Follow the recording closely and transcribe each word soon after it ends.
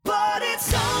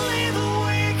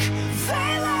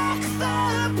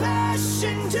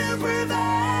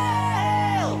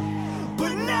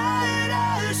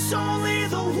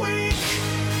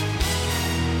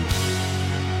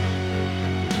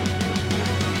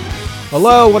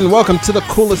Hello and welcome to the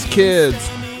Coolest Kids.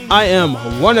 I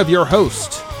am one of your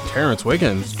hosts, Terence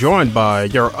Wiggins, joined by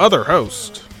your other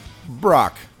host,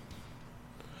 Brock.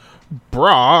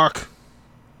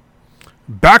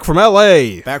 Back from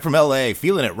LA. Back from LA,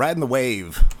 feeling it, riding the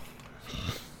wave.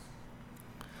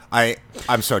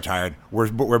 I'm so tired. We're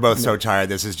both so tired.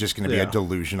 This is just going to be a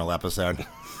delusional episode.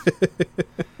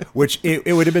 Which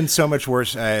it would have been so much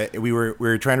worse. We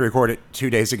were trying to record it 2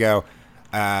 days ago.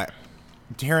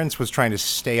 Terence was trying to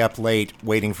stay up late,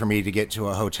 waiting for me to get to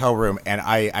a hotel room, and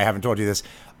I haven't told you this.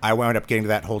 I wound up getting to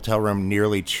that hotel room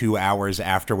nearly 2 hours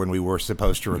after when we were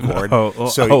supposed to record.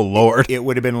 Lord! It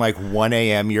would have been like 1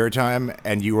 a.m. your time,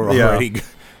 and you were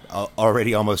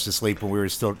already almost asleep when we were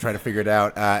still trying to figure it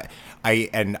out.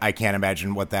 I can't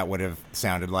imagine what that would have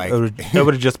sounded like. It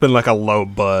would have just been like a low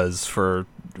buzz for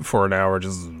an hour,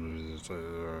 just.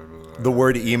 The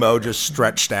word emo just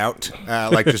stretched out,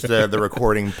 like just the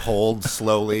recording pulled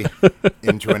slowly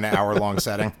into an hour-long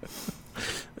setting.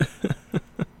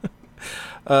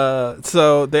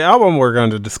 So the album we're going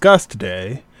to discuss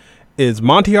today is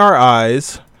Monty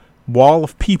R.I.'s Wall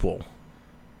of People,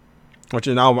 which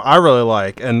is an album I really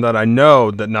like and that I know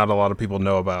that not a lot of people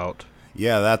know about.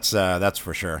 Yeah, that's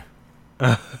for sure.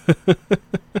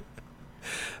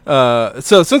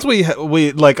 So since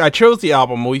we like, I chose the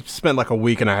album, we spent like a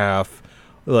week and a half,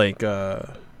 like,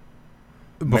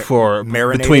 before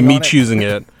between me choosing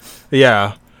it,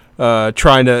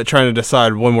 trying to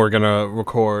decide when we're gonna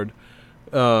record.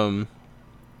 You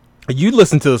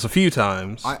listened to this a few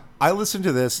times. I listened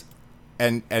to this,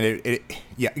 and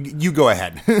you go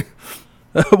ahead.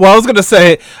 Well, I was gonna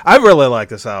say I really like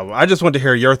this album. I just want to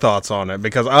hear your thoughts on it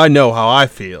because I know how I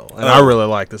feel, and I really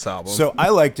like this album. So I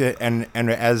liked it, and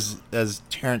as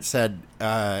Terence said,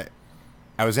 I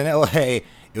was in LA.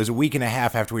 It was a week and a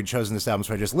half after we'd chosen this album,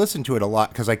 so I just listened to it a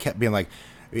lot because I kept being like,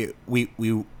 we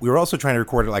were also trying to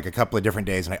record it like a couple of different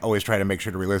days, and I always try to make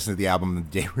sure to re-listen to the album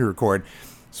the day we record.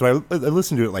 So I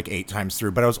listened to it like 8 times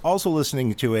through, but I was also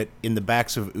listening to it in the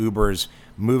backs of Ubers,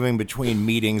 moving between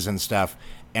meetings and stuff.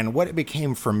 And what it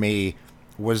became for me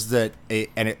was that,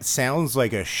 and it sounds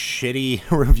like a shitty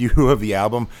review of the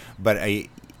album, but I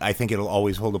think it'll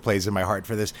always hold a place in my heart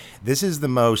for this. This is the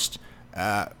most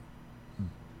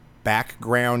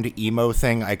background emo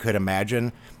thing I could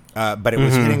imagine, but it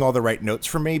was hitting all the right notes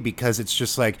for me because it's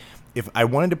just like, if I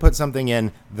wanted to put something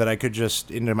in that I could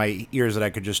just, into my ears, that I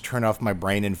could just turn off my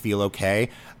brain and feel okay,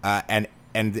 so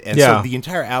the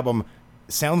entire album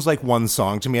sounds like one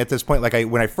song to me at this point. Like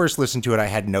when I first listened to it, I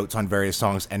had notes on various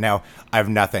songs, and now I have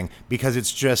nothing because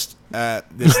it's just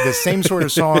this same sort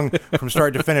of song from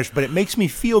start to finish. But it makes me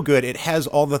feel good. It has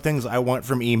all the things I want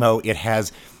from emo. It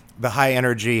has the high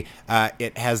energy.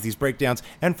 It has these breakdowns,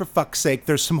 and for fuck's sake,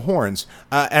 there's some horns.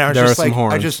 And I was there just are like, some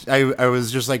horns. I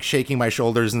was just like shaking my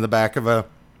shoulders in the back of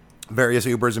various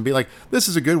Ubers and be like, this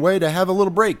is a good way to have a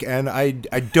little break, and I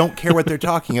don't care what they're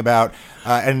talking about.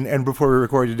 And before we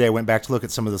recorded today, I went back to look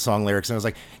at some of the song lyrics, and I was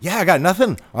like, yeah, I got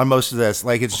nothing on most of this.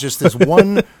 Like, it's just this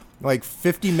one like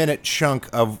 50-minute chunk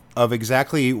of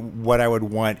exactly what I would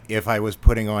want if I was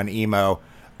putting on emo.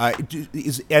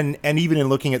 And even in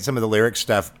looking at some of the lyric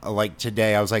stuff, like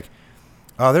today, I was like,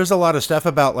 oh, there's a lot of stuff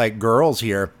about like girls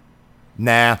here.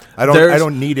 Nah, I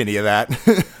don't need any of that.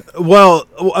 Well,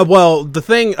 the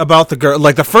thing about the girl,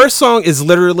 like the first song is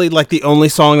literally like the only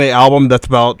song on the album that's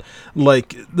about,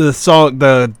 like, the song,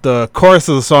 the chorus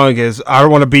of the song is, I don't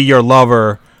want to be your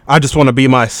lover, I just want to be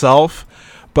myself.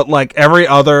 But like every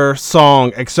other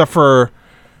song except for,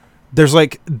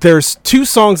 there's 2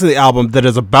 songs in the album that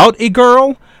is about a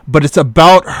girl, but it's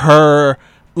about her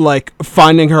like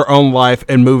finding her own life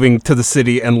and moving to the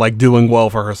city and like doing well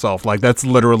for herself. Like that's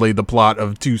literally the plot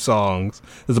of 2 songs.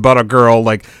 It's about a girl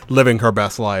like living her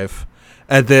best life.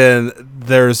 And then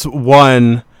there's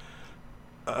one,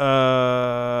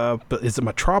 but is it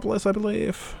Metropolis? I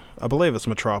believe it's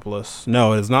Metropolis.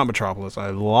 No, it is not Metropolis. I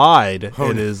lied.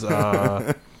 It is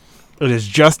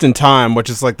Just in Time, which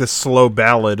is like this slow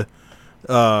ballad.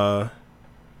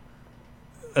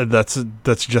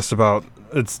 That's just about.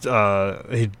 It's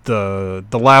the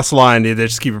last line they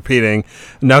just keep repeating.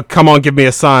 Now, come on, give me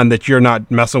a sign that you're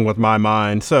not messing with my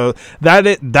mind. So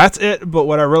that's it. But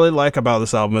what I really like about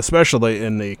this album, especially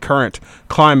in the current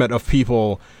climate of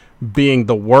people being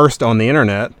the worst on the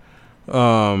internet,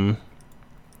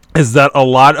 is that a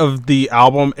lot of the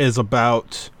album is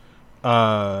about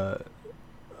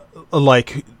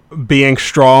like being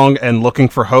strong and looking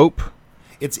for hope.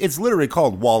 It's literally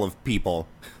called Wall of People.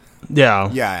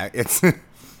 Yeah, it's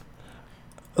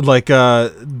like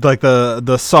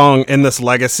the song In This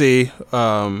Legacy,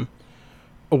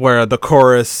 where the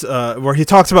chorus, where he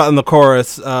talks about in the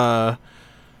chorus,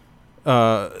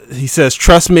 He says,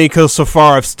 "Trust me, cause so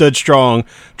far I've stood strong.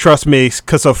 Trust me,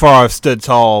 cause so far I've stood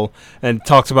tall." And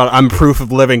talks about I'm proof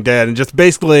of living dead. And just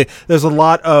basically, there's a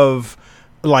lot of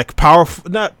like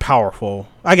not powerful,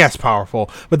 I guess powerful,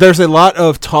 but there's a lot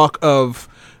of talk of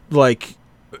like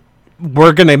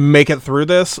we're gonna make it through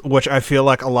this, which I feel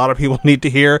like a lot of people need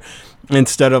to hear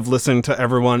instead of listening to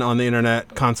everyone on the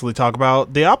internet constantly talk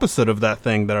about the opposite of that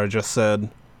thing that I just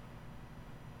said.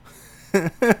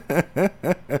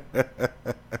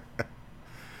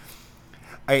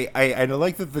 I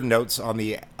like that the notes on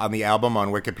the album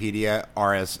on Wikipedia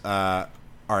are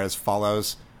as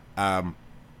follows.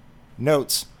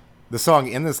 Notes: the song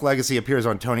 "In This Legacy" appears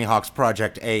on Tony Hawk's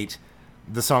Project 8.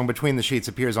 The song "Between the Sheets"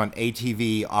 appears on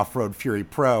ATV Off-Road Fury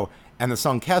Pro, and the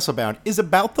song "Castlebound" is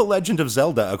about The Legend of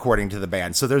Zelda, according to the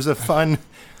band. So there's a fun,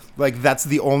 like, that's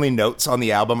the only notes on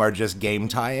the album are just game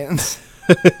tie-ins.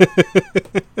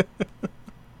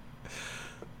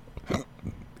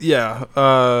 Yeah.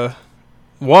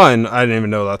 One, I didn't even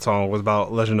know that song was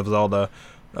about Legend of Zelda.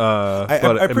 I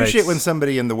appreciate when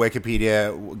somebody in the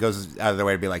Wikipedia goes out of their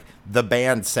way to be like, the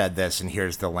band said this, and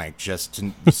here's the link, just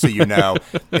so you know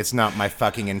it's not my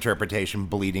fucking interpretation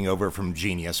bleeding over from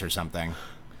Genius or something.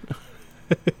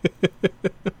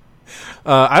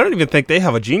 I don't even think they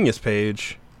have a Genius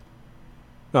page.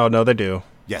 Oh, no, they do.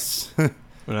 Yes.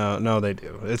 No, they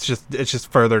do. It's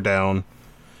just further down.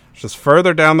 It's just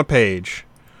further down the page.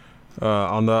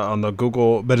 On the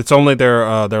Google, but it's only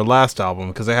their last album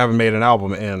because they haven't made an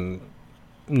album in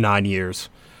 9 years.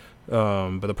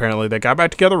 But apparently they got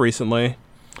back together recently,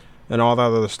 and all that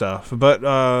other stuff. But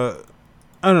I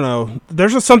don't know.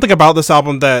 There's just something about this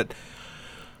album that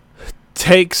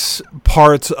takes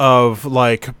parts of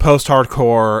like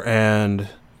post-hardcore and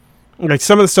like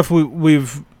some of the stuff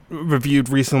we've reviewed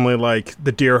recently, like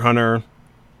The Deer Hunter.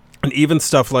 And even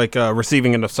stuff like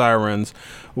Receiving End of Sirens,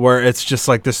 where it's just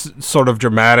like this sort of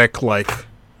dramatic, like,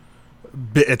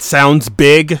 it sounds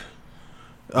big,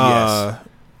 yes.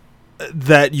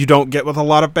 That you don't get with a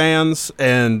lot of bands,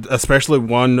 and especially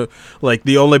one, like,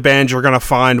 the only band you're going to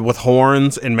find with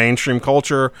horns in mainstream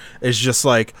culture is just,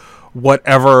 like,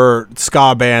 whatever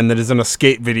ska band that is in a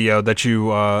skate video that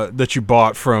you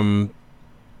bought from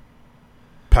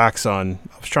PacSun.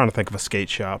 I was trying to think of a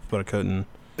skate shop, but I couldn't.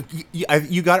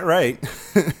 You got it right.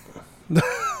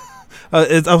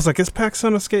 I was like, is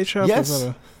PacSun a skate shop? Yes.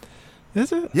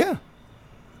 Is it? Yeah.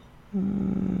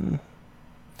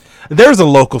 There's a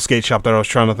local skate shop that I was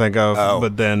trying to think of,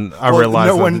 but then I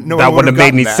realized that wouldn't have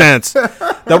made any sense.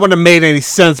 That wouldn't have made any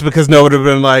sense because no one would have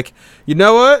been like, you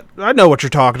know what? I know what you're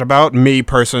talking about. Me,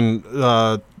 person,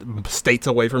 states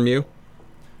away from you.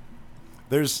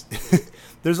 There's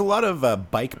a lot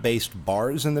of bike-based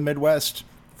bars in the Midwest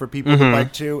for people to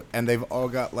bike to, and they've all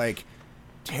got like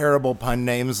terrible pun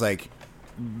names, like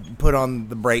Put on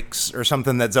the Brakes or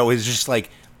something that's always just like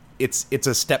it's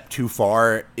a step too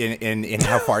far in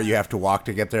how far you have to walk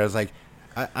to get there. I was like,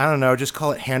 I don't know, just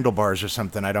call it Handlebars or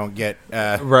something. I don't get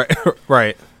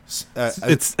right.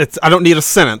 It's I don't need a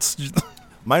sentence.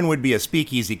 Mine would be a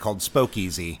speakeasy called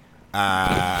Spokeasy.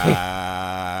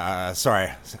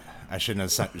 Sorry, I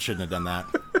shouldn't have done that.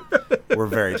 We're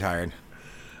very tired.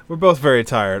 We're both very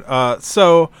tired.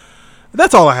 So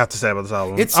that's all I have to say about this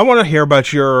album. I want to hear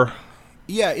about your...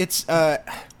 Yeah, it's... I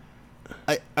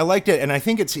liked it, and I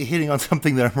think it's hitting on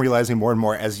something that I'm realizing more and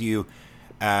more as you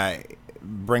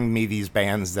bring me these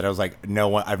bands that I was like,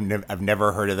 no, I've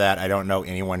never heard of that. I don't know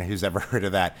anyone who's ever heard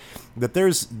of that. That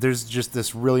there's just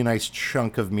this really nice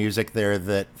chunk of music there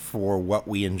that for what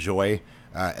we enjoy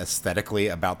aesthetically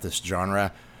about this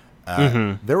genre...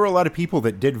 There were a lot of people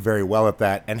that did very well at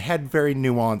that and had very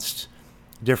nuanced,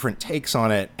 different takes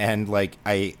on it. And like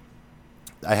I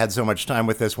had so much time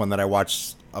with this one that I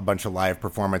watched a bunch of live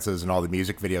performances and all the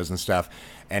music videos and stuff.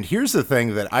 And here's the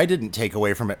thing that I didn't take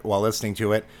away from it while listening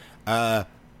to it.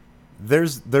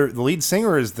 There's the lead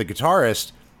singer is the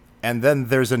guitarist, and then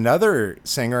there's another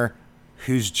singer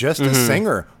who's just a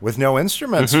singer with no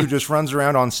instruments, who just runs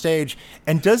around on stage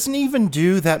and doesn't even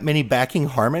do that many backing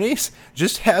harmonies,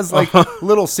 just has like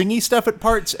little singy stuff at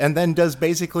parts, and then does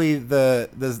basically the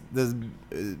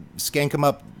skank 'em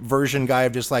up version guy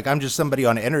of just like, I'm just somebody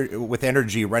with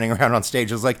energy running around on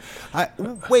stage. It's like,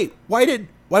 wait, why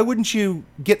wouldn't you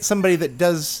get somebody that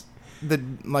does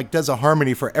a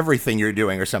harmony for everything you're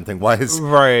doing or something? Why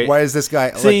is this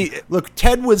guy... See, look,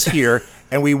 Ted was here,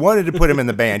 and we wanted to put him in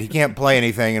the band. He can't play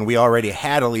anything, and we already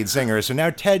had a lead singer, so now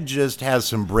Ted just has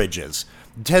some bridges.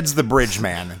 Ted's the bridge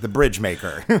man, the bridge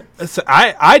maker. So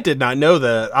I did not know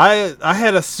that. I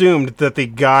had assumed that the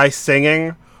guy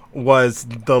singing was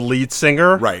the lead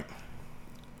singer. Right.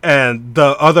 and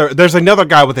there's another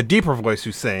guy with a deeper voice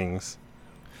who sings.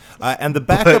 And the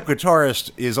backup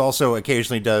guitarist is also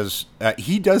occasionally does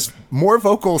more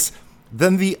vocals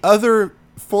than the other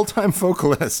full-time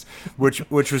vocalist, which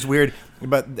was weird.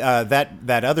 But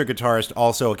that other guitarist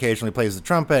also occasionally plays the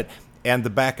trumpet, and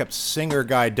the backup singer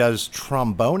guy does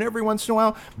trombone every once in a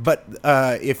while. But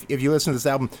if you listen to this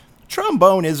album,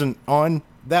 trombone isn't on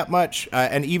that much,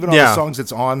 and even on the songs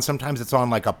it's on, sometimes it's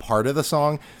on like a part of the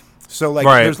song. So like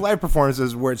there's live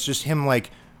performances where it's just him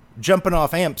like jumping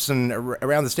off amps and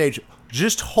around the stage,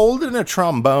 just holding a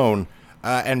trombone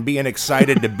and being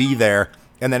excited to be there.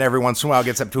 And then every once in a while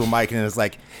gets up to a mic and is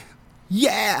like,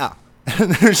 yeah.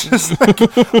 And there's just like,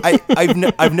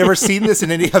 I've never seen this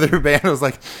in any other band. I was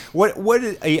like,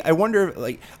 I wonder,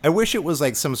 like, I wish it was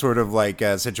like some sort of like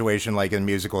a situation like in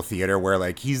musical theater where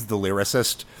like he's the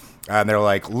lyricist and they're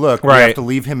like, look, we have to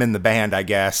leave him in the band, I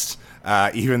guess.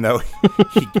 Even though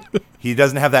he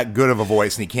doesn't have that good of a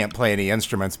voice and he can't play any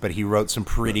instruments, but he wrote some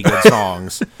pretty good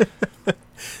songs.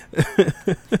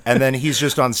 And then he's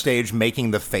just on stage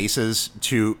making the faces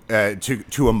to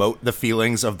emote the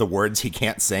feelings of the words he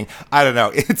can't sing. I don't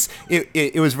know.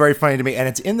 It was very funny to me, and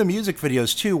it's in the music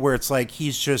videos too, where it's like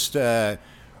he's just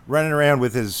running around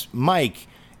with his mic,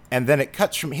 and then it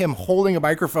cuts from him holding a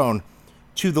microphone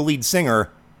to the lead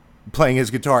singer playing his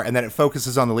guitar, and then it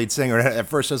focuses on the lead singer. And at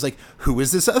first I was like, who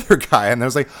is this other guy? And I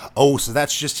was like, oh, so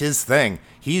that's just his thing.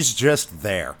 He's just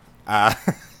there.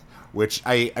 Which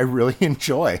I really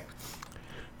enjoy.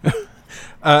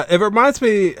 It reminds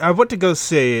me, I went to go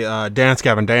see Dance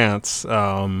Gavin Dance.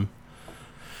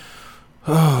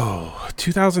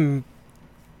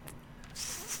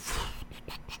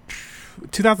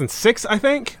 2006, I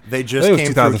think. They just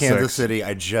came through Kansas City.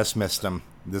 I just missed them.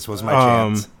 This was my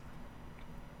chance.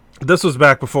 This was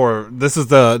back before. This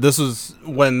was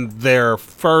when their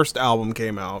first album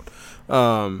came out,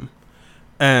 and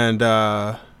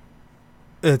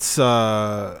it's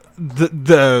there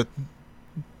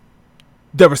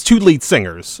was two lead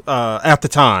singers at the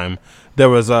time. There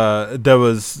was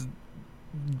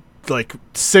like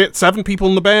 7 people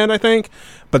in the band, I think,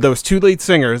 but there was 2 lead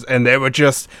singers, and there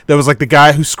was like the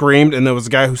guy who screamed and there was a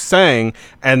guy who sang,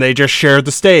 and they just shared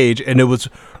the stage, and it was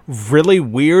really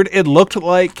weird. It looked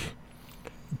like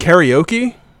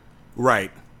karaoke,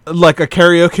 right? Like a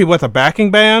karaoke with a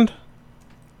backing band.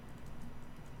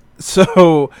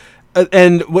 So,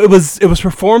 and it was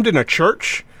performed in a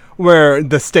church where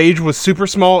the stage was super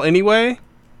small anyway.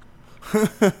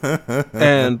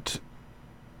 And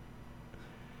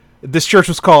this church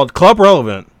was called Club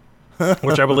Relevant,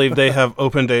 which I believe they have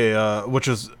opened which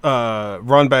is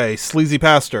run by a sleazy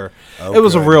pastor. Oh, it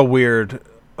was a real weird.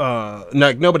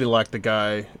 Nobody liked the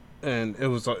guy, and it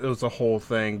was a whole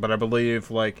thing. But I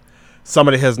believe like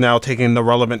somebody has now taken the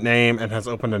Relevant name and has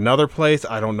opened another place.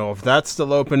 I don't know if that's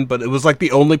still open, but it was like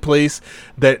the only place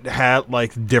that had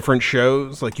like different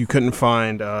shows. Like you couldn't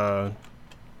find a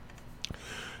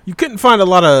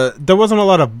lot of. There wasn't a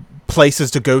lot of places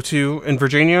to go to in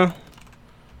Virginia.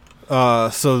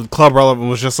 So Club Relevant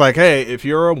was just like, hey, if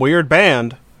you're a weird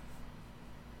band.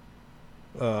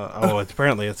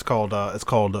 Apparently it's called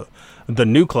the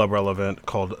new Club Relevant,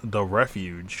 called The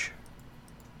Refuge.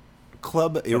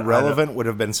 Club Irrelevant would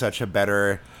have been such a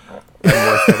better and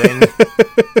more fitting.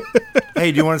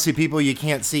 Hey, do you want to see people you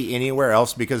can't see anywhere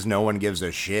else because no one gives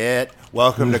a shit?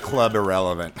 Welcome to Club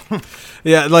Irrelevant.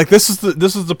 Yeah, like this is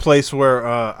the place where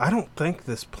I don't think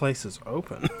this place is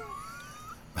open.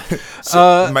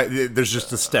 There's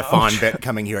just a Stefan bit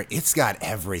coming here. It's got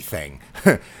everything.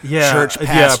 Yeah, church pastors.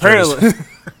 Yeah, apparently.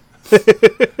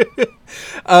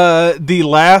 The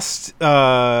last.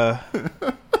 I'll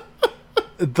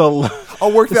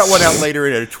work that one out later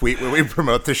in a tweet when we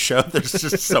promote the show. There's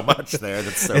just so much there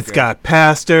that's so It's good. got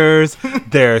pastors.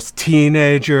 There's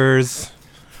teenagers.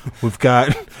 We've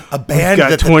got a band. We've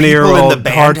got 20-year-old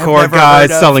hardcore guys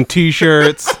selling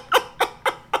T-shirts.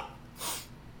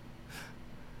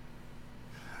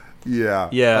 Yeah.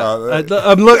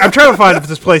 I'm trying to find if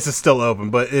this place is still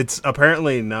open, but it's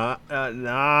apparently not.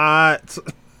 Not.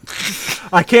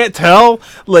 I can't tell,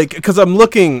 like, because I'm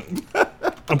looking.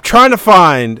 I'm trying to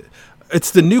find. It's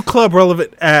the new Club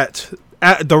Relevant at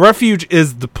the Refuge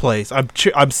is the place.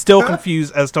 I'm still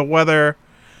confused as to whether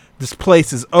this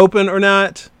place is open or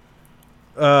not.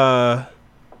 I'm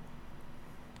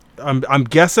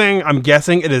guessing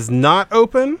it is not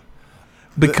open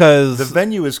because the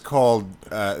venue is called.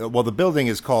 The building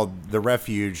is called the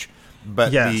Refuge,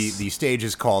 but yes. the stage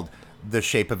is called The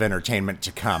Shape of Entertainment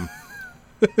to Come.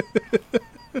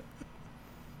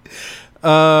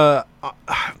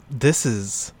 This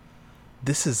is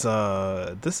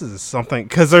something,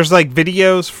 because there's like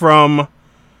videos from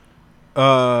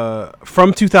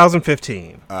From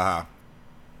 2015. Uh-huh.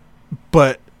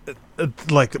 But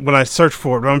like when I search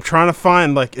for it, I'm trying to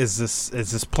find like is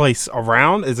this place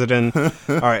around? Is it in? All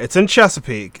right, it's in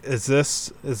Chesapeake. Is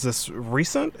this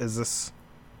recent? Is this?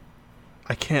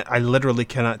 I literally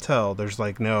cannot tell. There's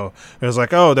like no. There's like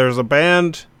there's a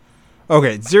band.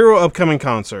 Okay, 0 upcoming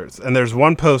concerts, and there's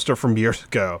one poster from years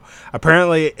ago.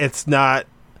 Apparently, it's not.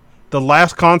 The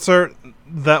last concert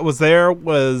that was there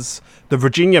was the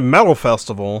Virginia Metal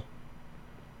Festival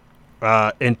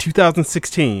in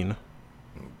 2016.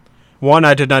 One,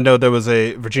 I did not know there was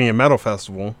a Virginia Metal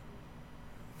Festival.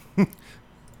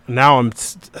 Now I'm...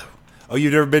 Oh,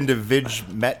 you've never been to Vig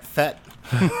Met Fet?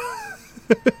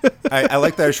 I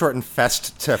like that I shortened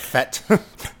fest to fet.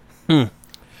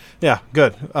 Yeah,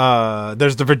 good.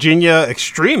 There's the Virginia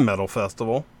Extreme Metal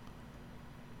Festival.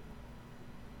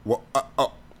 Well,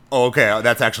 okay.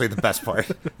 That's actually the best part.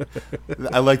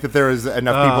 I like that there was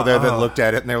enough people there that looked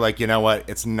at it and they're like, you know what?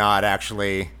 It's not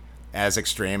actually as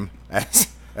extreme as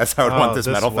I would want this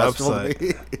metal festival to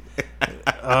be.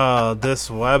 This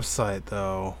website,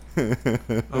 though.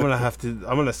 I'm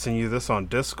gonna send you this on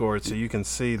Discord so you can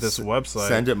see this website.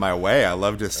 Send it my way. I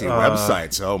love to see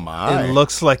websites. Oh my! It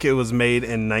looks like it was made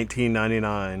in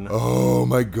 1999. Oh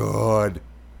my god!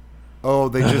 Oh,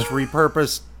 they just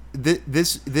repurposed.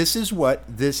 This is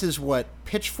what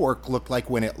Pitchfork looked like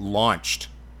when it launched.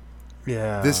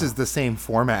 Yeah. This is the same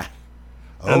format.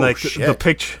 Oh, and like shit.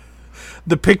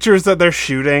 the pictures that they're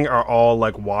shooting are all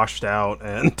like washed out,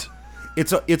 and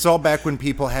it's all back when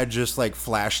people had just like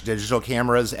flash digital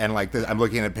cameras, and like I'm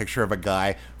looking at a picture of a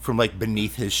guy from like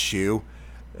beneath his shoe.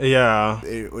 Yeah.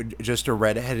 Just a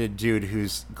redheaded dude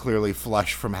who's clearly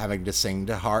flush from having to sing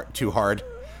too hard.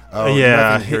 Oh,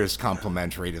 yeah. Nothing here is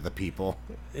complimentary to the people.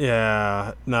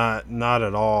 Yeah, not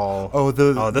at all. Oh,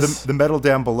 the metal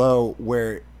down below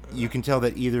where you can tell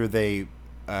that either they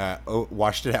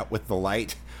washed it out with the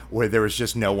light, where there was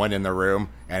just no one in the room,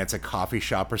 and it's a coffee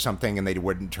shop or something, and they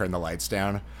wouldn't turn the lights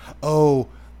down. Oh,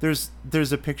 there's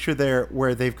a picture there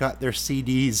where they've got their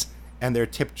CDs and their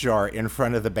tip jar in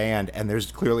front of the band, and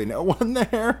there's clearly no one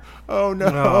there. Oh no!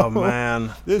 Oh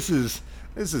man, this is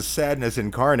sadness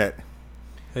incarnate.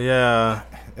 Yeah,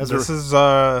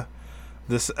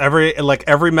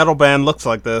 every metal band looks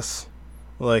like this.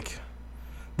 Like,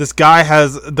 this guy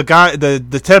has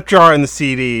the tip jar and the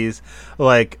CDs.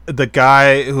 Like, the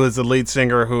guy who is the lead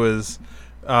singer who is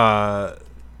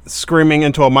screaming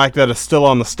into a mic that is still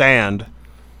on the stand.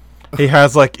 He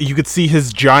has, like, you could see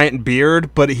his giant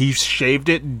beard, but he shaved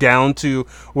it down to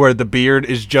where the beard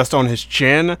is just on his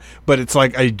chin, but it's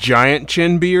like a giant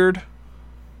chin beard.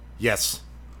 Yes.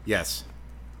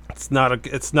 It's not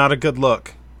a good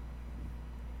look.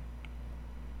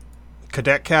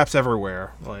 Cadet caps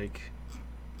everywhere. Like,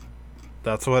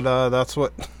 that's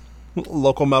what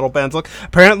local metal bands look.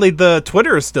 Apparently the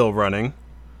Twitter is still running.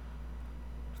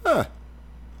 Huh.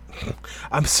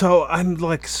 I'm so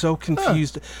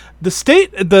confused. Huh.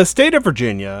 The state of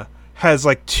Virginia has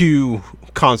like 2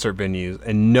 concert venues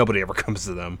and nobody ever comes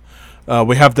to them.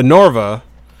 We have the Norva.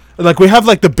 Like, we have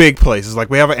like the big places, like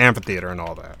we have an amphitheater and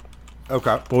all that.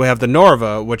 Okay. But we have the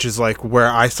Norva, which is like where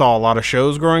I saw a lot of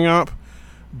shows growing up.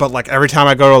 But like every time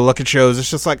I go to look at shows, it's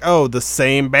just like, oh, the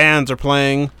same bands are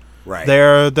playing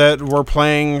there that were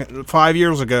playing 5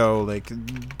 years ago. Like,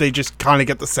 they just kind of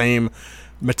get the same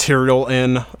material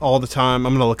in all the time.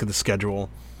 I'm gonna look at the schedule.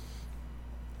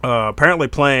 Apparently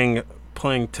playing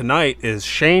tonight is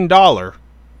Shane Dollar.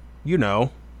 You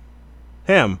know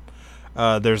him.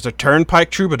 There's the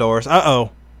Turnpike Troubadours.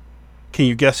 Can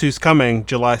you guess who's coming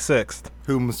July 6th?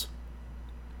 Whom's?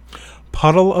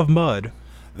 Puddle of Mud.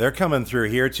 They're coming through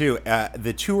here, too.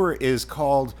 The tour is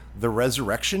called the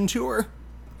Resurrection Tour.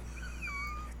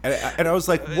 And I was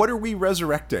like, what are we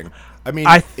resurrecting? I mean,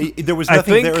 there was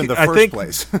nothing there in the first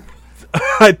place.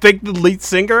 I think the lead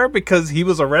singer, because he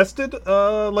was arrested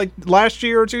like last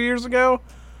year or 2 years ago.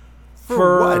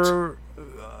 For what?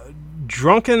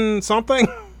 Drunken something?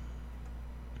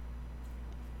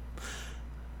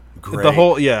 Great. The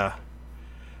whole, yeah.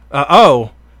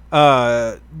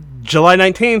 July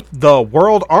 19th, the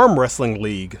World Arm Wrestling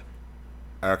League.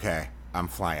 Okay, I'm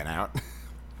flying out.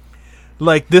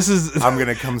 Like, this is... I'm going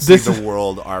to come see the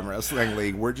World Arm Wrestling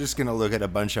League. We're just going to look at a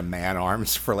bunch of man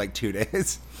arms for like 2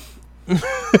 days.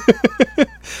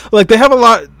 Like, they have a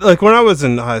lot... Like, when I was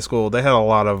in high school, they had a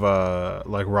lot of,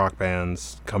 like, rock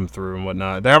bands come through and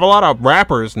whatnot. They have a lot of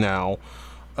rappers now.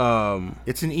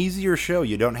 It's an easier show.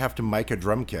 You don't have to mic a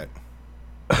drum kit.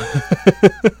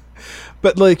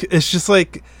 But, like, it's just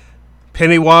like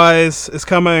Pennywise is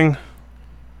coming.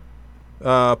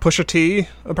 Pusha T,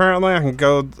 apparently. I can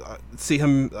go see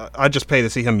him. I'd just pay to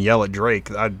see him yell at Drake.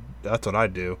 That's what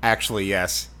I'd do. Actually,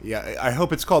 yes. Yeah, I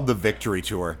hope it's called the Victory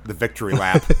Tour, the Victory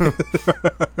Lap.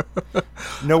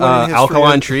 No one in history.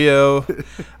 Alkaline Trio.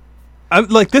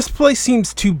 Like, this place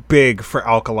seems too big for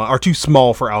Alkaline, or too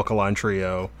small for Alkaline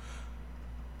Trio.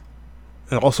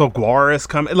 And also Guaris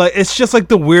coming. Like, it's just like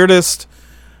the weirdest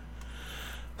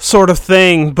sort of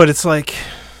thing, but it's like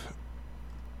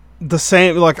the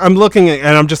same. Like, I'm looking at,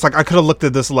 and I'm just like, I could have looked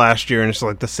at this last year, and it's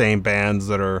like the same bands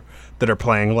that are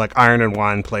playing. Like, Iron and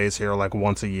Wine plays here like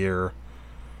once a year.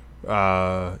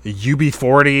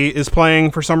 UB40 is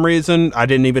playing for some reason. I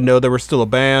didn't even know they were still a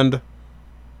band.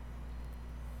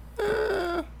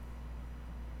 And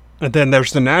then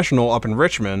there's the National up in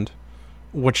Richmond,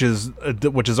 which is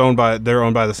owned by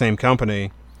the same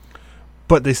company,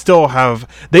 but they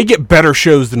get better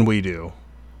shows than we do.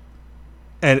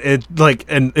 And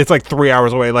it's like 3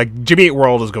 hours away. Like, Jimmy Eat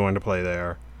World is going to play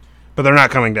there, but they're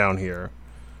not coming down here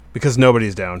because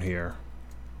nobody's down here.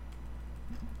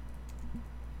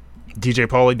 DJ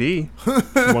Pauly D,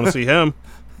 if you want to see him.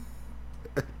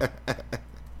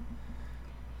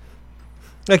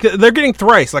 Like, they're getting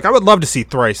Thrice. Like, I would love to see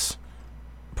Thrice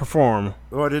perform.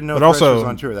 Oh, I didn't know Thrice was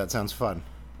on tour. That sounds fun.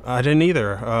 I didn't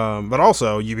either. But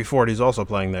also, UB40 is also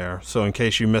playing there. So in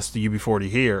case you missed the UB40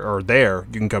 here or there,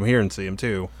 you can come here and see him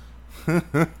too.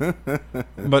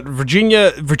 But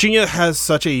Virginia has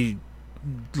such a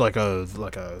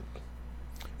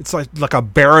it's like a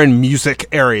barren music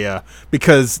area,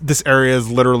 because this area is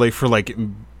literally for like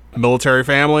military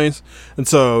families, and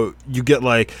so you get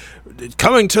like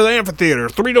coming to the amphitheater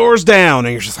 3 doors down,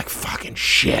 and you're just like, fucking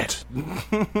shit.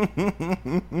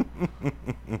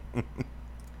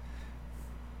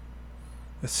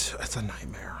 It's a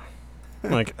nightmare.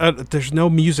 Like, there's no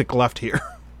music left here.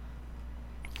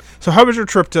 So how was your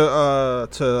trip to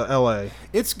LA?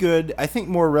 It's good. I think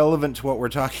more relevant to what we're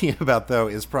talking about, though,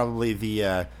 is probably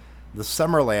the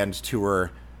Summerland tour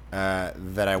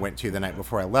that I went to the night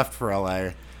before I left for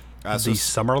LA. The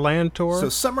Summerland tour? So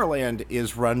Summerland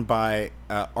is run by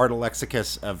Art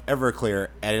Alexakis of Everclear,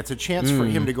 and it's a chance for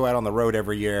him to go out on the road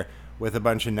every year with a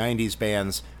bunch of 90s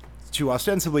bands to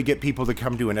ostensibly get people to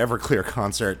come to an Everclear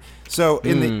concert. So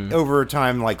in the over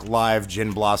time, like Live,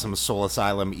 Gin Blossom, Soul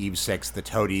Asylum, Eve 6, The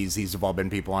Toadies, these have all been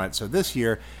people on it. So this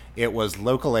year, it was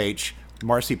Local H,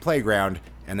 Marcy Playground,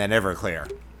 and then Everclear.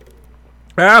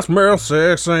 I smell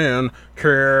sex and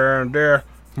candy.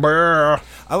 I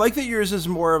like that yours is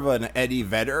more of an Eddie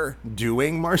Vedder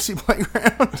doing Marcy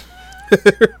Playground.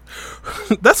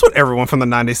 That's what everyone from the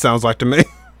 90s sounds like to me.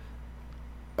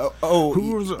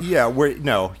 Yeah.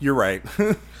 No, you're right.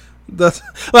 That's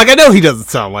like, I know he doesn't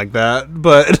sound like that,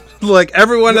 but like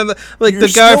everyone in the, like the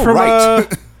guy from right.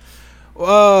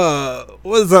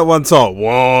 what is that one song?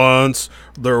 Once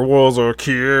there was a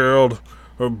kid,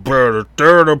 a better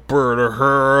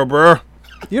herber.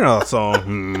 You know that song.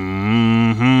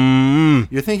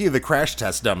 Mm-hmm. You're thinking of the Crash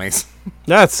Test Dummies.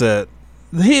 That's it.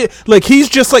 He's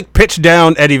just like pitch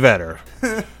down Eddie Vedder.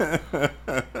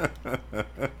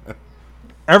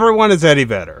 Everyone is Eddie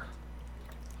Vedder.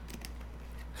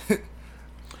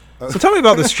 So tell me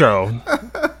about this show.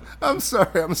 I'm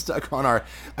sorry, I'm stuck on our...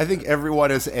 I think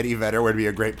Everyone is Eddie Vedder would be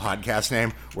a great podcast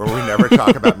name where we never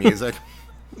talk about music.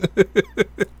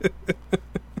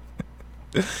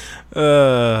 What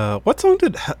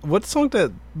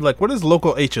is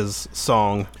Local H's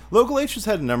song? Local H has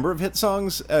had a number of hit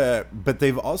songs, but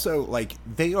they've also, like,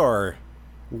 they are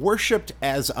worshipped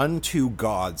as unto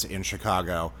gods in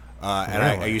Chicago. And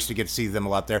I used to get to see them a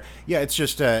lot there. Yeah, it's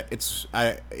just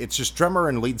drummer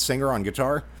and lead singer on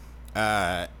guitar,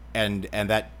 and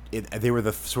they were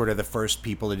the sort of the first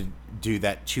people to do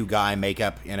that 2-guy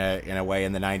makeup in a way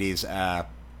in the 90s.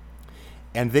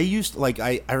 And they used, like,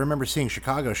 I remember seeing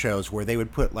Chicago shows where they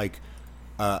would put like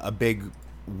a big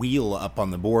wheel up on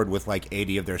the board with like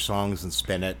 80 of their songs and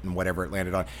spin it and whatever it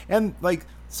landed on, and like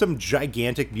some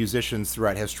gigantic musicians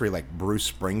throughout history like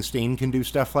Bruce Springsteen can do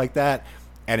stuff like that.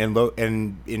 And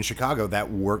in Chicago,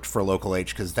 that worked for Local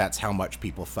H because that's how much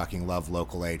people fucking love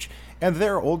Local H. And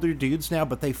they're older dudes now,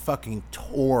 but they fucking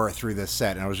tore through this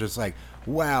set. And I was just like,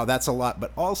 wow, that's a lot.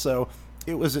 But also,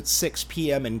 it was at 6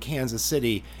 p.m. in Kansas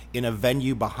City in a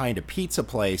venue behind a pizza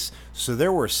place. So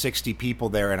there were 60 people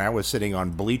there, and I was sitting on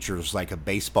bleachers like a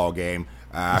baseball game.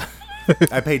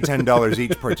 I paid $10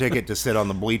 each per ticket to sit on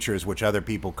the bleachers, which other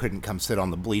people couldn't come sit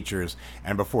on the bleachers.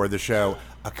 And before the show,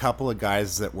 a couple of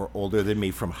guys that were older than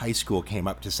me from high school came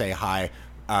up to say hi.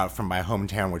 from my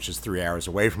hometown, which is 3 hours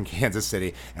away from Kansas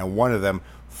City, and one of them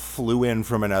flew in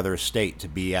from another state to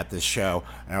be at this show,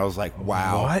 and I was like,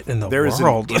 wow, what in the there's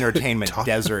world? an entertainment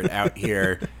desert out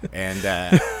here, and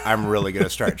I'm really going to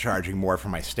start charging more for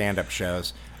my stand-up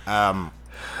shows. So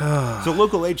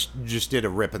Local H just did a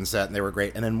ripping set, and they were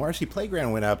great, and then Marcy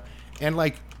Playground went up, and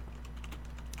like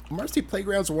Marcy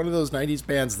Playground's one of those 90s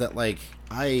bands that like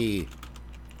I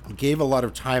gave a lot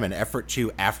of time and effort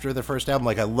to after the first album.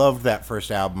 Like I loved that first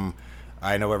album,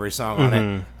 I know every song on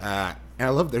it, and I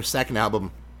loved their second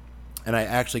album. And I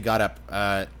actually got up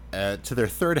to their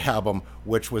third album,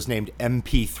 which was named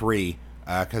MP3,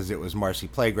 because it was Marcy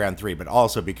Playground 3, but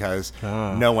also because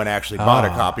no one actually bought a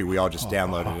copy. We all just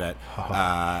downloaded it.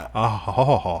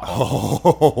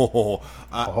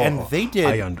 And they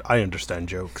did... I understand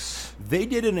jokes. They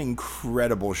did an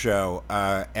incredible show.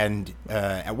 And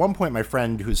at one point, my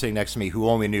friend who was sitting next to me, who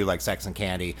only knew like Sex and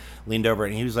Candy, leaned over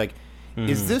and he was like,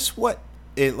 is this what...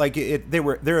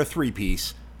 They're a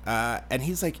three-piece. And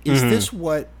he's like, is this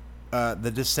what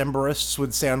the Decemberists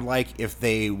would sound like if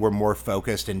they were more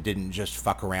focused and didn't just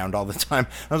fuck around all the time?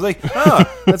 I was like, oh,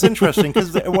 that's interesting,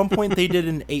 because at one point they did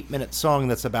an 8-minute song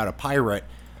that's about a pirate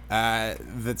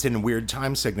that's in weird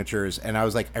time signatures, and I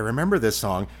was like, I remember this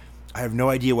song. I have no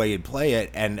idea why you'd play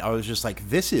it, and I was just like,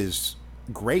 this is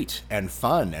great and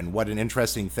fun, and what an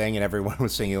interesting thing, and everyone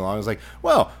was singing along. I was like,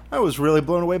 well, I was really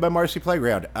blown away by Marcy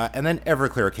Playground. And then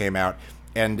Everclear came out.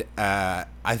 And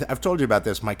I've told you about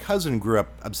this. My cousin grew up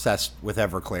obsessed with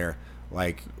Everclear.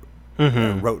 Like,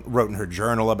 wrote in her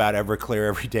journal about Everclear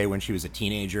every day when she was a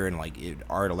teenager. And like,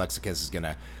 Art Alexakis is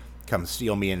gonna come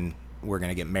steal me, and we're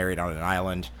gonna get married on an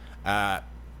island.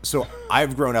 So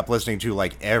I've grown up listening to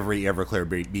like every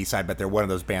Everclear B-side, but they're one of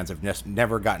those bands I've just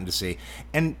never gotten to see.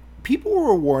 And people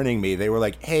were warning me. They were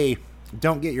like, "Hey,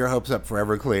 don't get your hopes up for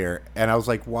Everclear." And I was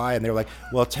like, why? And they were like,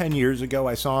 well, 10 years ago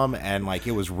I saw them, and like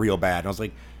it was real bad. And I was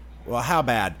like, well, how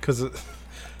bad? Because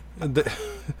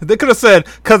they could have said,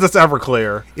 because it's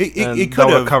Everclear. It could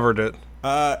have covered it.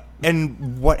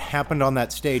 And what happened on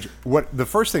that stage, the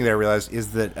first thing that I realized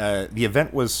is that the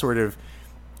event was sort of,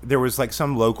 there was like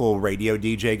some local radio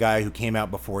DJ guy who came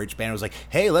out before each band and was like,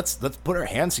 hey, let's put our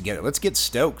hands together. Let's get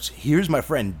stoked. Here's my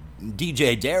friend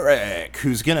DJ Derek,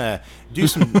 who's gonna do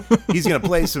some he's gonna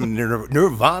play some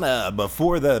Nirvana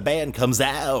before the band comes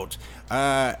out.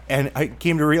 And I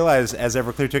came to realize as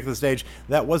Everclear took the stage,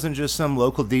 that wasn't just some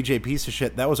local DJ piece of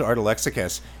shit. That was Art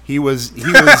Alexakis. He was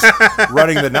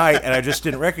running the night, and I just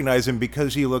didn't recognize him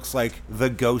because he looks like the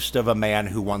ghost of a man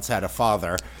who once had a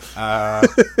father.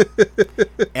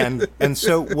 And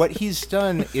so what he's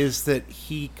done is that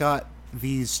he got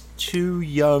these two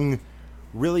young,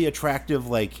 really attractive,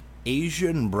 like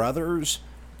Asian brothers,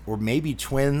 or maybe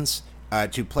twins,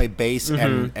 to play bass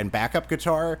and backup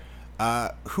guitar.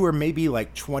 Who are maybe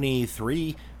like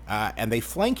 23, and they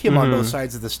flank him on both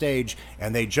sides of the stage,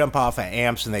 and they jump off of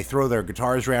amps, and they throw their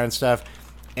guitars around and stuff,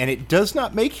 and it does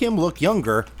not make him look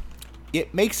younger.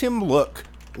 It makes him look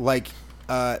like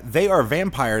they are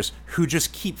vampires who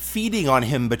just keep feeding on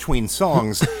him between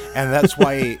songs, and that's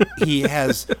why he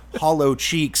has hollow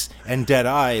cheeks and dead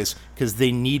eyes, because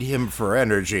they need him for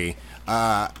energy.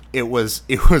 It was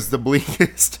the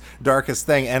bleakest, darkest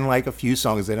thing, and like a few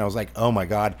songs in, I was like, oh my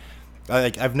god.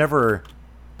 Like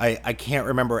I can't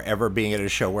remember ever being at a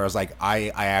show where I was like,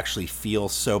 I actually feel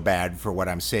so bad for what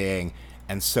I'm saying,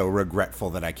 and so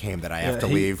regretful that I came that I have to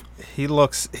leave. He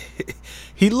looks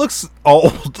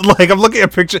old. Like, I'm looking at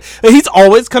a picture. He's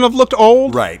always kind of looked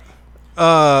old, right?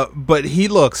 But he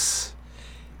looks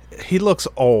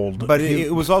old. But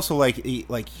it was also like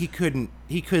he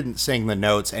couldn't sing the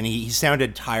notes, and he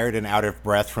sounded tired and out of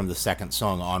breath from the second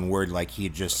song onward, like he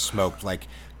just smoked like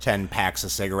 10 packs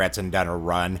of cigarettes and done a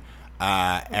run.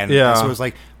 And so it was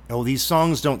like, oh, these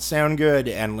songs don't sound good,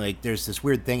 and like there's this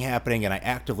weird thing happening, and I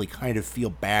actively kind of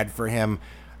feel bad for him.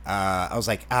 I was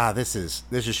like, this is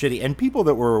shitty. And people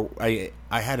that were I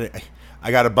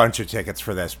got a bunch of tickets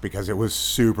for this because it was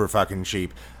super fucking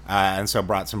cheap, and so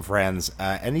brought some friends,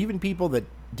 and even people that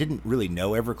didn't really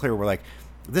know Everclear were like,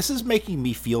 this is making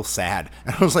me feel sad.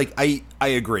 And I was like, I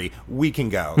agree. We can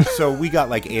go. So we got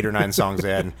like 8 or 9 songs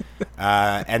in.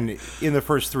 And in the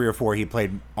first 3 or 4, he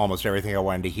played almost everything I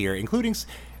wanted to hear, including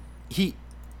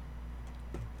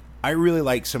I really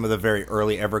like some of the very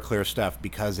early Everclear stuff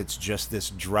because it's just this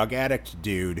drug addict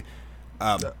dude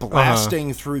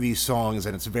blasting through these songs,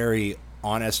 and it's very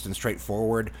honest and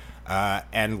straightforward.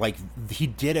 And like he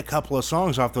did a couple of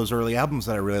songs off those early albums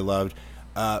that I really loved.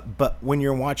 But when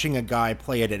you're watching a guy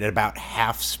play it at about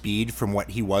half speed from what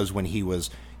he was when he was,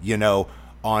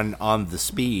 on the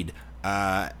speed,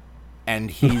 and and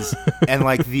he's and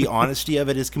like the honesty of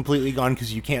it is completely gone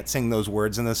because you can't sing those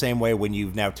words in the same way when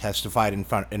you've now testified in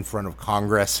front of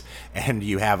Congress and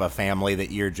you have a family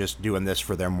that you're just doing this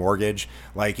for their mortgage.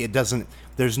 Like it doesn't.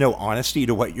 There's no honesty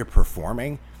to what you're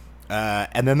performing.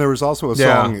 And then there was also a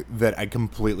song that I'd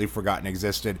completely forgotten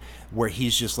existed, where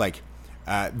he's just like.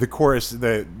 The chorus,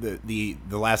 the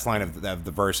last line of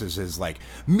the verses is like,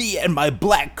 me and my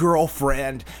black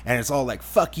girlfriend, and it's all like,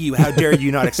 fuck you, how dare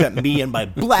you not accept me and my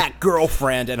black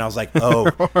girlfriend, and I was like, oh,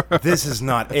 this is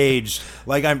not aged.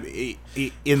 Like, I'm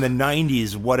in the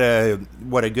 90s, what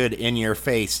a good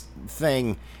in-your-face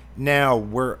thing. Now,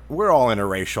 we're all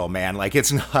interracial, man. Like,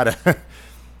 it's not a...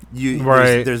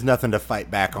 There's nothing to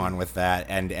fight back on with that,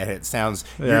 and it sounds...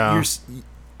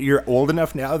 You're old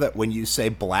enough now that when you say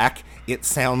black, it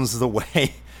sounds the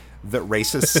way that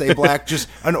racists say black. Just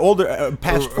an older,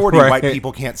 past 40, white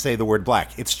people can't say the word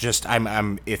black. It's just,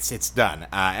 it's done.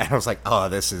 And I was like, oh,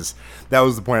 that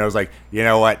was the point. I was like, you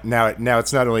know what? Now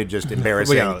it's not only just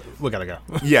embarrassing. we gotta go.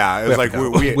 Yeah, it was like,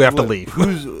 we have to leave.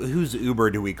 Whose Uber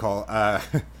do we call?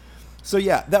 So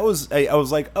yeah, I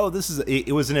was like, oh,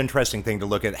 it was an interesting thing to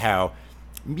look at how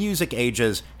music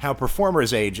ages, how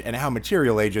performers age, and how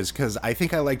material ages, because I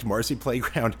think I liked Marcy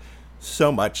Playground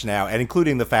so much now, and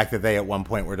including the fact that they at one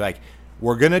point were like,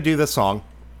 we're going to do the song,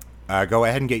 go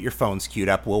ahead and get your phones queued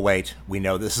up, we'll wait, we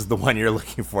know this is the one you're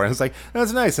looking for. And it's like,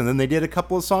 that's nice. And then they did a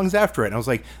couple of songs after it, and I was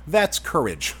like, that's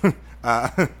courage.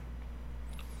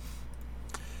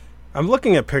 I'm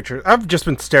looking at pictures. I've just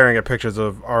been staring at pictures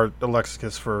of Art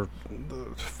Alexis for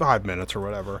 5 minutes or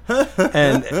whatever.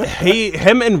 And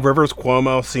him and Rivers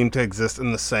Cuomo seem to exist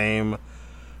in the same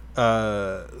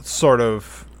sort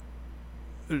of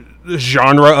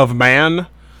genre of man,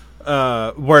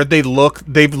 where they've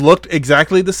looked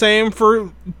exactly the same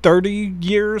for 30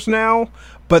 years now,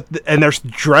 and they're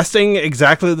dressing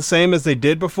exactly the same as they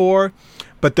did before,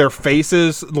 but their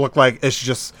faces look like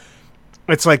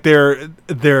it's like they're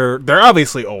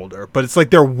obviously older, but it's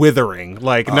like they're withering.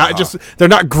 Like they're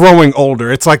not growing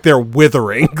older. It's like they're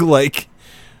withering. Like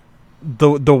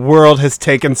the world has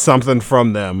taken something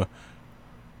from them.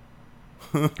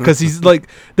 Because he's like,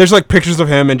 there's like pictures of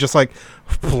him in just like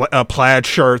plaid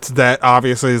shirts that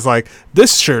obviously is like,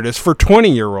 this shirt is for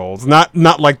 20-year-olds, not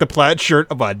like the plaid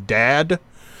shirt of a dad.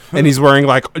 And he's wearing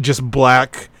like just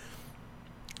black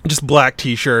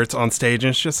t-shirts on stage, and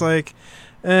it's just like.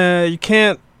 You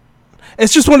can't.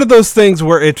 It's just one of those things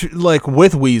where it, like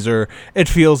with Weezer, it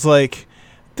feels like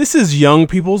this is young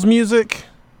people's music,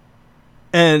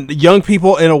 and young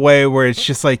people in a way where it's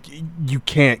just like you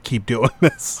can't keep doing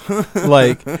this.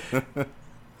 Like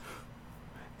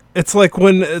it's like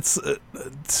when it's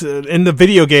in the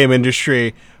video game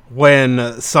industry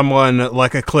when someone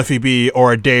like a Cliffy B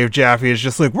or a Dave Jaffe is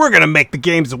just like, we're gonna make the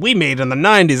games that we made in the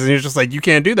 90s, and you're just like, you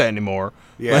can't do that anymore.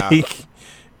 Yeah. Like,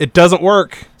 it doesn't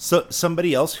work. So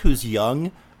somebody else who's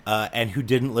young and who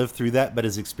didn't live through that but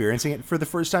is experiencing it for the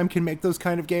first time can make those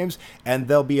kind of games, and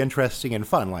they'll be interesting and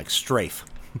fun, like Strafe.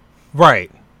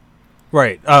 Right.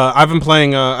 I've been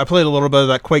playing. I played a little bit of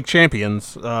that Quake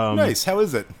Champions. Nice. How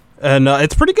is it? And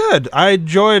it's pretty good. I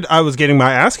enjoyed. I was getting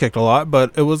my ass kicked a lot,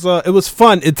 but it was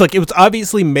fun. It's like it was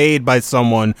obviously made by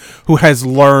someone who has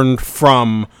learned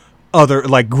from other,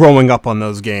 like, growing up on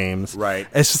those games. Right.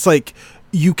 It's just like.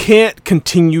 You can't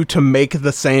continue to make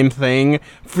the same thing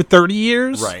for 30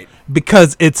 years. Right.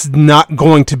 Because it's not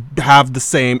going to have the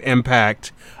same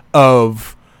impact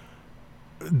of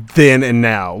then and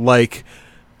now. Like,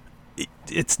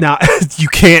 it's not, you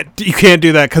can't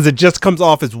do that because it just comes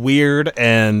off as weird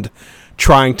and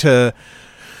trying to,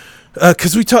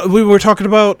 because we were talking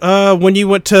about when you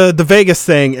went to the Vegas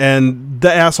thing and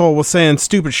the asshole was saying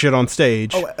stupid shit on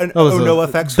stage. Oh, and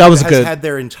NoFX has had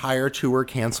their entire tour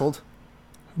canceled.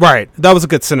 Right. That was a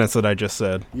good sentence that I just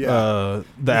said. Yeah.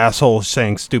 The asshole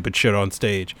saying stupid shit on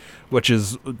stage, which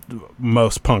is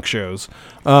most punk shows.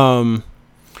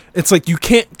 It's like you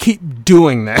can't keep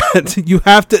doing that. You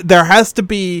have to. There has to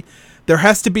be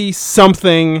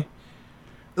something.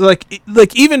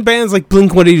 Like even bands like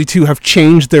Blink-182 have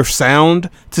changed their sound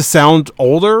to sound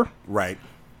older. Right.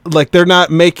 Like they're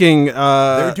not making.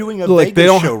 They're doing a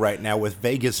Vegas show right now with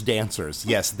Vegas dancers.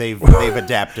 Yes, they've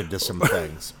adapted to some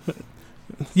things.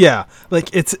 Yeah, like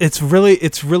it's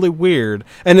really weird,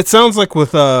 and it sounds like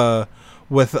with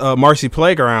Marcy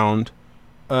Playground,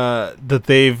 that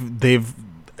they've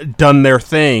done their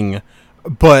thing,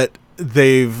 but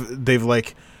they've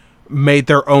like made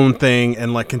their own thing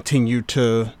and like continue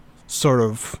to sort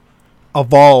of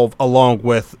evolve along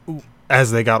with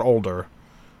as they got older,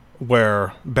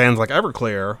 where bands like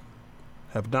Everclear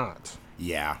have not.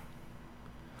 Yeah.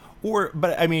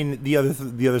 But I mean, the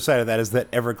other side of that is that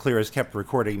Everclear has kept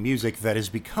recording music that has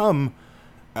become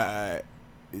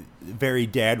very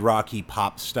dad rocky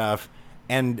pop stuff.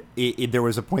 And there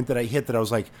was a point that I hit that I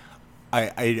was like,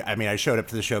 I mean, I showed up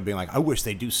to the show being like, I wish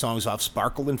they'd do songs off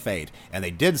Sparkle and Fade. And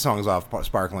they did songs off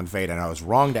Sparkle and Fade, and I was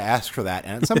wrong to ask for that.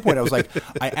 And at some point I was like,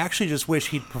 I actually just wish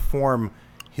he'd perform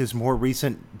his more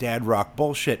recent dad rock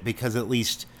bullshit, because at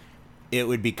least it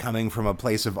would be coming from a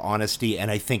place of honesty, and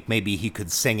I think maybe he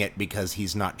could sing it because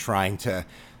he's not trying to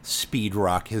speed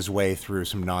rock his way through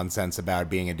some nonsense about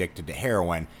being addicted to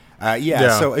heroin.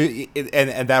 So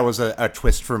and that was a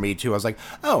twist for me too. I was like,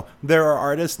 oh, there are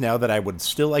artists now that I would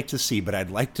still like to see, but I'd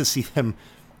like to see them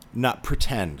not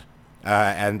pretend,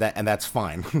 and that's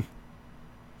fine.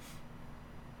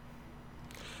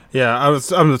 Yeah, I'm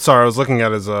sorry. I was looking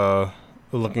at his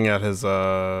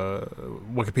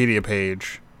Wikipedia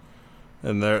page,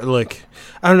 and they're like,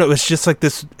 I don't know. It's just like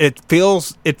this. It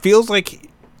feels like.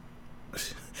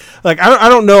 Like, I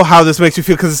don't know how this makes you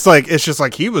feel, because it's just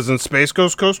like, he was in Space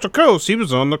Ghost Coast to Coast. He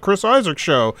was on the Chris Isaak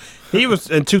show. He was,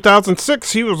 in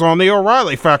 2006, he was on the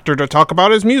O'Reilly Factor to talk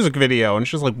about his music video. And it's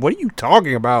just like, what are you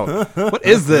talking about? What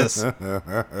is this?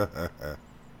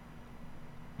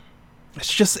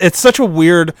 It's such a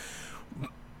weird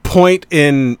point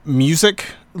in music,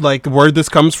 like, where this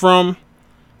comes from.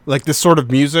 Like, this sort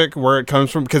of music, where it comes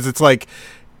from, because it's like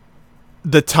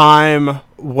the time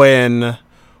when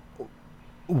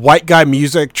white guy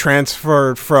music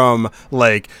transferred from,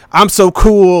 like, I'm so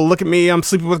cool, look at me, I'm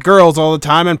sleeping with girls all the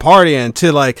time and partying,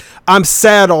 to, like, I'm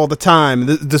sad all the time.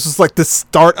 This is like the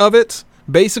start of it,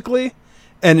 basically,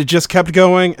 and it just kept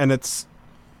going, and it's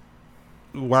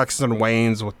waxes and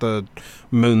wanes with the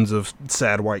moons of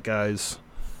sad white guys.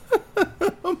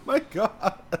 Oh my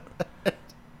god. I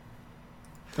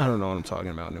don't know what I'm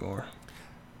talking about anymore.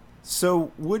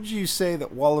 So, would you say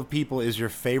that Wall of People is your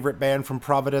favorite band from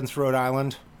Providence, Rhode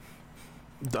Island?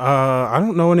 I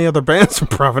don't know any other bands from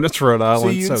Providence, Rhode Island.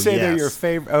 So you'd say they're your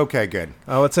favorite? Okay, good.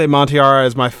 I would say Monty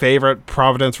is my favorite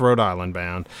Providence, Rhode Island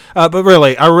band. But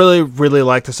really, I really, really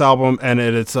like this album, and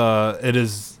it is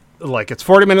like, it's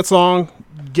 40 minutes long.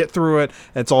 Get through it.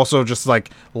 It's also just like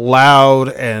loud,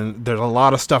 and there's a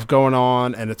lot of stuff going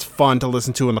on, and it's fun to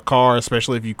listen to in the car,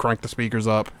 especially if you crank the speakers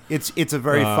up. It's a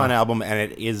very fun album,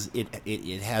 and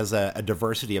it has a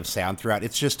diversity of sound throughout.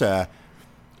 It's just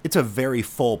it's a very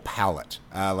full palette.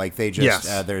 Like, they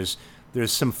just there's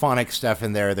symphonic stuff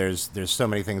in there. There's so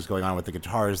many things going on with the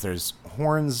guitars. There's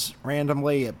horns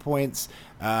randomly at points.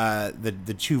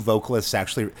 The two vocalists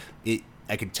actually.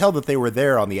 I could tell that they were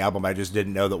there on the album. I just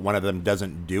didn't know that one of them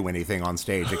doesn't do anything on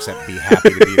stage except be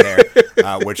happy to be there,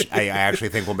 which I actually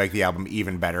think will make the album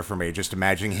even better for me. Just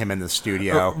imagining him in the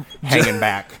studio, hanging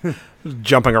back,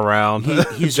 jumping around.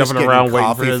 He's just getting around,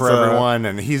 coffee for everyone,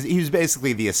 and he's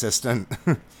basically the assistant.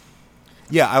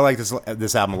 Yeah, I like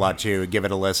this album a lot too. Give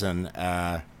it a listen.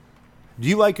 Do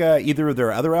you like either of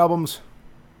their other albums?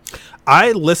 I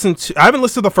haven't listened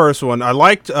to the first one. I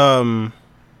liked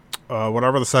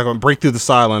whatever the second one, Break Through the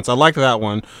Silence. I like that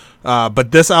one.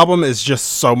 But this album is just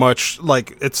so much,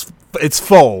 like, it's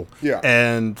full. Yeah.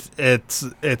 And it's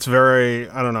very,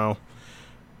 I don't know,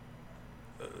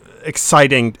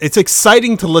 exciting. It's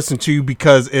exciting to listen to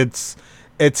because it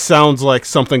sounds like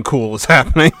something cool is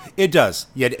happening. It does.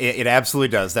 Yeah, it absolutely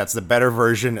does. That's the better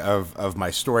version of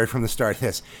my story from the start of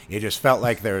this. It just felt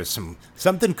like there was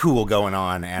something cool going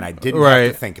on, and I didn't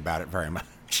have to think about it very much.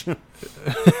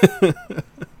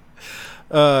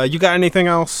 You got anything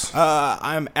else?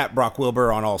 I'm at Brock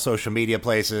Wilbur on all social media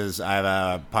places. I have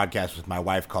a podcast with my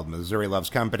wife called Missouri Loves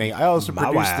Company. I also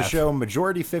produce the show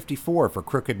Majority 54 for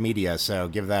Crooked Media, so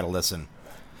give that a listen.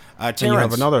 Terence, you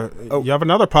have another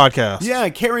podcast. Yeah,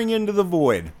 Carrying Into the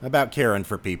Void, about caring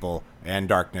for people and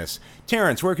darkness.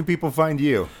 Terence, where can people find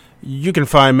you? You can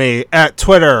find me at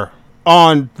Twitter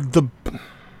You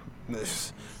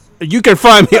can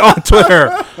find me on Twitter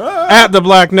at The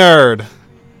Black Nerd.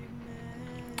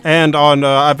 And on,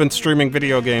 I've been streaming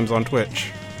video games on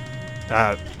Twitch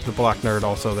at The Black Nerd,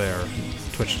 also there,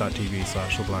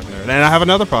 twitch.tv/The Black Nerd. And I have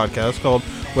another podcast called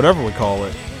Whatever We Call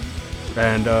It.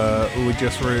 And I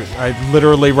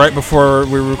literally, right before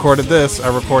we recorded this,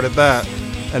 I recorded that.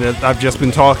 And I've just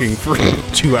been talking for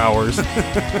 2 hours.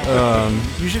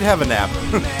 You should have a nap.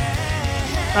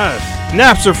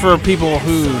 Naps are for people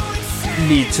who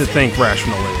need to think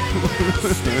rationally.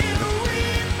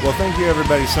 Well, thank you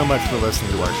everybody so much for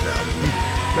listening to our show.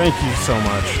 Thank you so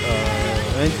much.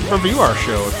 And review our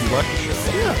show if you like the show.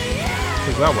 Yeah.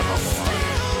 Because that would help a lot.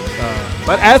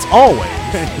 But as always,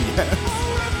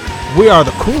 we are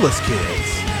the coolest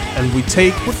kids, and we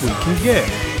take what we can get.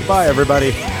 Bye,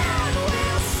 everybody.